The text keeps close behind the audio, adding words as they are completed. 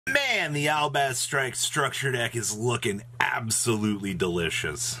Man, the Albaz Strike structure deck is looking absolutely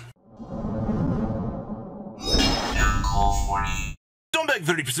delicious. Don't beg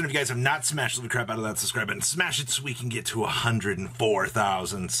 30% of you guys have not smashed the crap out of that subscribe button. Smash it so we can get to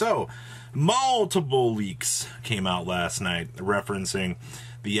 104,000. So, multiple leaks came out last night referencing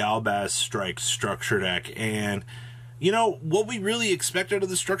the Albaz Strike structure deck, and you know, what we really expect out of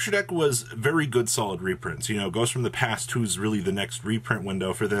the structure deck was very good, solid reprints. You know, Ghost from the Past 2 is really the next reprint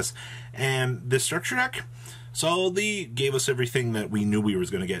window for this. And this structure deck solidly gave us everything that we knew we was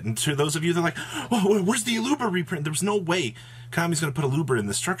going to get. And to those of you that are like, oh, where's the Albaz reprint? There was no way Konami's going to put Albaz in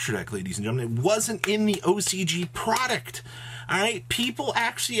the structure deck, ladies and gentlemen. It wasn't in the OCG product. All right, people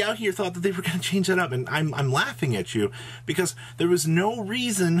actually out here thought that they were going to change that up, and I'm laughing at you because there was no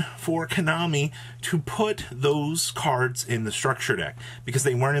reason for Konami to put those cards in the structure deck because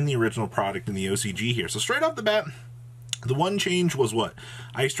they weren't in the original product in the OCG here. So straight off the bat, the one change was what?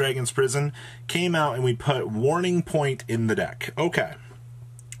 Ice Dragon's Prison came out and we put Warning Point in the deck. Okay,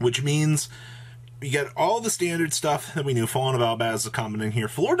 which means we get all the standard stuff that we knew. Fallen of Albaz is a common in here.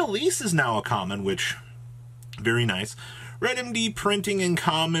 Fleur de Lis is now a common, which, very nice. Red MD printing in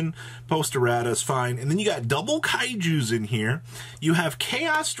common, Post Errata is fine. And then you got double Kaijus in here. You have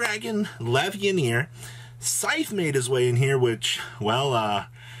Chaos Dragon Levianeer. Scythe made his way in here, which, well,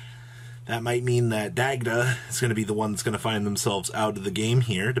 that might mean that Dagda is going to be the one that's going to find themselves out of the game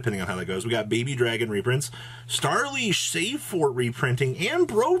here, depending on how that goes. We got Baby Dragon reprints, Starleash Save Fort reprinting, and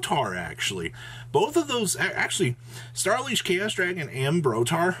Brotar, actually. Both of those, actually, Starleash, Chaos Dragon, and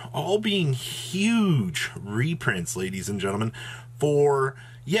Brotar, all being huge reprints, ladies and gentlemen, for,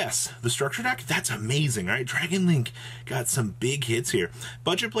 yes, the structure deck. That's amazing, right? Dragon Link got some big hits here.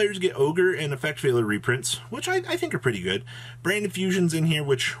 Budget players get Ogre and Effect Failure reprints, which I think are pretty good. Brand Infusions in here,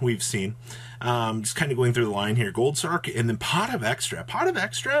 which we've seen. Just kind of going through the line here. Gold Sark, and then Pot of Extra. Pot of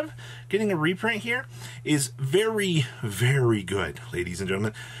Extra getting a reprint here is very, very good, ladies and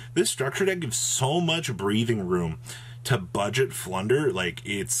gentlemen. This structure deck gives so much breathing room to budget Flunder. Like,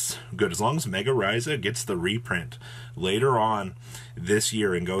 it's good as long as Mega Ryza gets the reprint later on this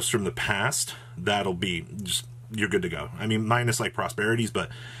year and Ghost from the Past. That'll be just, you're good to go. I mean, minus like Prosperities, but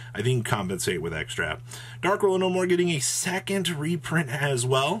I think compensate with extra. Dark Roll No More getting a second reprint as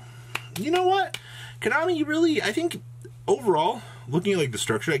well. You know what, Konami, you really, I think overall, looking at like the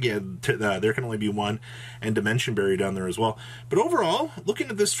structure, again, there can only be one, and Dimension Barrier down there as well. But overall, looking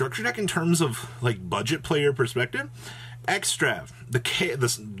at this structure deck in terms of like budget player perspective, Extrav,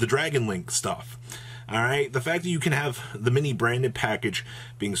 the Dragon Link stuff. All right, the fact that you can have the mini branded package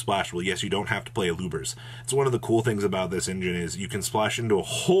being splashable. Yes, you don't have to play Albaz. It's one of the cool things about this engine is you can splash into a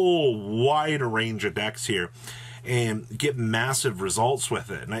whole wide range of decks here and get massive results with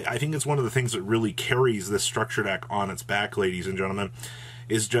it. And I think it's one of the things that really carries this structure deck on its back, ladies and gentlemen,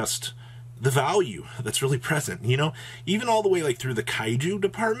 is just the value that's really present. You know, even all the way like through the Kaiju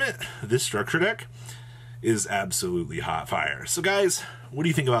department, this structure deck is absolutely hot fire. So guys, what do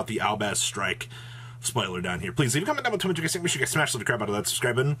you think about the Albaz Strike spoiler down here? Please leave a comment down below. Make sure you guys smash the crap out of that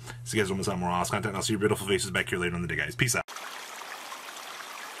subscribe button. See you guys when we have more awesome content. I'll see your beautiful faces back here later in the day, guys. Peace out.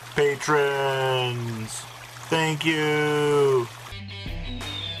 Patrons, thank you.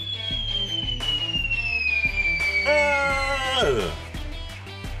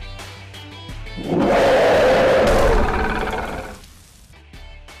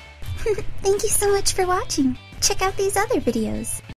 Thank you so much for watching. Check out these other videos.